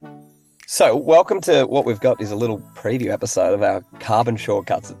So, welcome to what we've got is a little preview episode of our carbon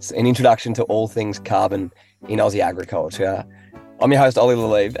shortcuts. It's an introduction to all things carbon in Aussie agriculture. I'm your host, Ollie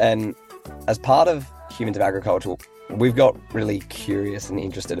Lalive, and as part of Humans of Agriculture, we've got really curious and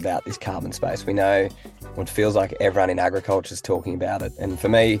interested about this carbon space. We know what feels like everyone in agriculture is talking about it. And for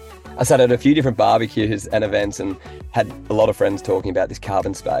me, I sat at a few different barbecues and events and had a lot of friends talking about this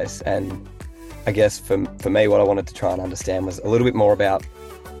carbon space. And I guess for me, what I wanted to try and understand was a little bit more about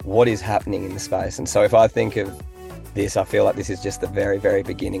what is happening in the space. And so if I think of this, I feel like this is just the very, very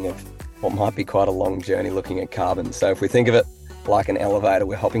beginning of what might be quite a long journey looking at carbon. So if we think of it like an elevator,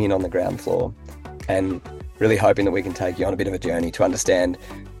 we're hopping in on the ground floor and really hoping that we can take you on a bit of a journey to understand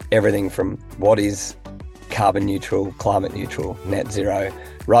everything from what is carbon neutral, climate neutral, net zero,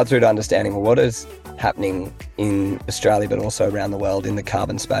 right through to understanding what is happening in Australia, but also around the world in the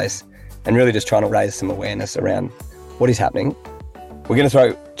carbon space, and really just trying to raise some awareness around what is happening. We're going to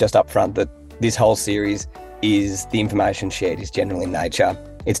throw just up front that this whole series is the information shared is general in nature.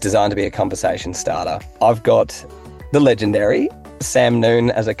 It's designed to be a conversation starter. I've got the legendary Sam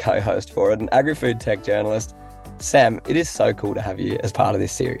Noon as a co-host for it, an agri-food tech journalist. Sam, it is so cool to have you as part of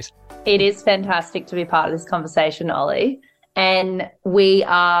this series. It is fantastic to be part of this conversation, Ollie. And we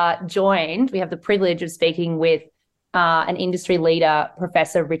have the privilege of speaking with an industry leader,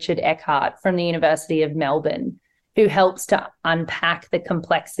 Professor Richard Eckhardt from the University of Melbourne, who helps to unpack the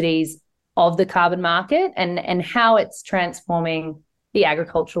complexities of the carbon market and how it's transforming the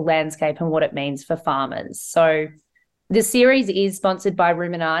agricultural landscape and what it means for farmers. So the series is sponsored by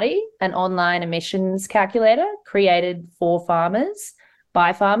Ruminati, an online emissions calculator created for farmers,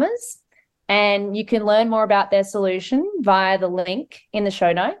 by farmers. And you can learn more about their solution via the link in the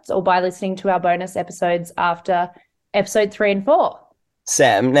show notes or by listening to our bonus episodes after episode 3 and 4.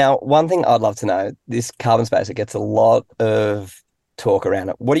 Sam, now, one thing I'd love to know, this carbon space, it gets a lot of talk around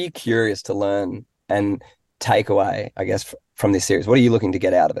it. What are you curious to learn and take away, I guess, from this series? What are you looking to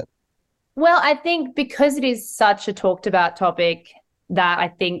get out of it? Well, I think because it is such a talked about topic that I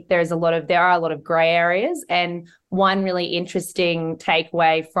think there are a lot of grey areas. And one really interesting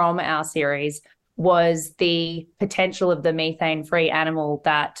takeaway from our series was the potential of the methane-free animal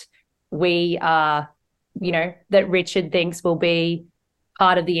that that Richard thinks will be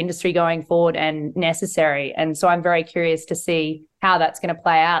part of the industry going forward and necessary. And so I'm very curious to see how that's going to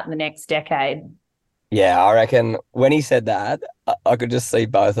play out in the next decade. Yeah, I reckon when he said that, I could just see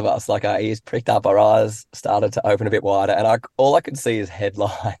both of us, like our ears pricked up, our eyes started to open a bit wider, and all I could see is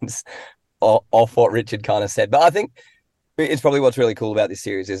headlines off what Richard kind of said. But I think it's probably what's really cool about this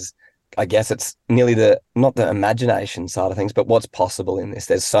series is, I guess it's nearly not the imagination side of things, but what's possible in this.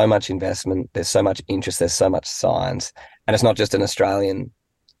 There's so much investment, there's so much interest, there's so much science, and it's not just an Australian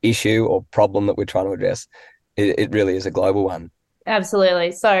issue or problem that we're trying to address. It really is a global one.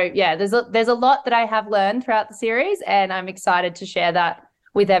 Absolutely. So yeah, there's a lot that I have learned throughout the series, and I'm excited to share that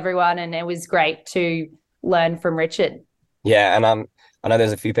with everyone. And it was great to learn from Richard. Yeah, and I know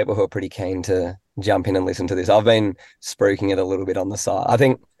there's a few people who are pretty keen to jump in and listen to this. I've been spruiking it a little bit on the side. I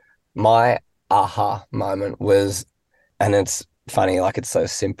think my aha moment was, and it's funny, like it's so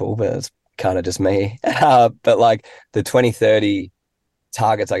simple, but it's kind of just me. But like the 2030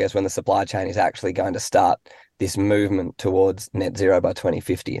 targets, I guess, when the supply chain is actually going to start this movement towards net zero by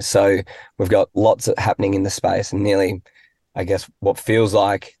 2050. So we've got lots of happening in the space, and nearly, I guess, what feels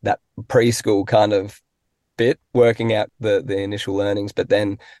like that preschool kind of bit, working out the initial learnings. But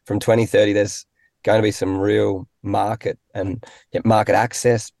then from 2030, there's going to be some real market and market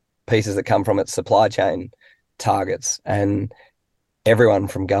access pieces that come from its supply chain targets. And everyone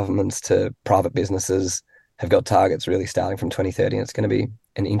from governments to private businesses have got targets really starting from 2030. And it's going to be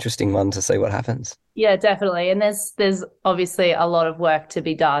an interesting one to see what happens. Yeah, definitely. And there's obviously a lot of work to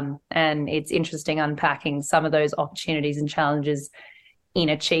be done, and it's interesting unpacking some of those opportunities and challenges in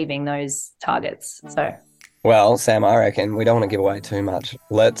achieving those targets. So, well, Sam, I reckon we don't want to give away too much.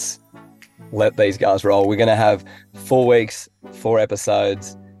 Let's let these guys roll. We're going to have 4 weeks, 4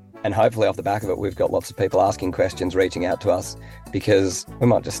 episodes, and hopefully off the back of it, we've got lots of people asking questions, reaching out to us, because we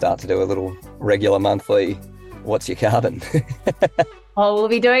might just start to do a little regular monthly, what's your carbon? Oh, we'll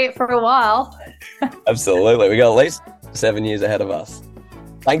be doing it for a while. Absolutely. We got at least 7 years ahead of us.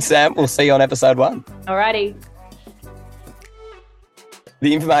 Thanks, Sam. We'll see you on episode 1. Alrighty.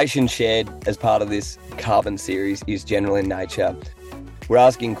 The information shared as part of this carbon series is general in nature. We're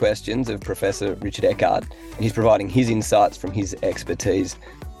asking questions of Professor Richard Eckhardt, and he's providing his insights from his expertise.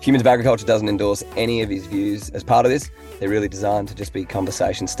 Humans of Agriculture doesn't endorse any of his views as part of this. They're really designed to just be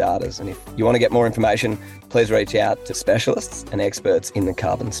conversation starters. And if you want to get more information, please reach out to specialists and experts in the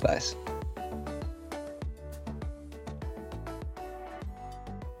carbon space.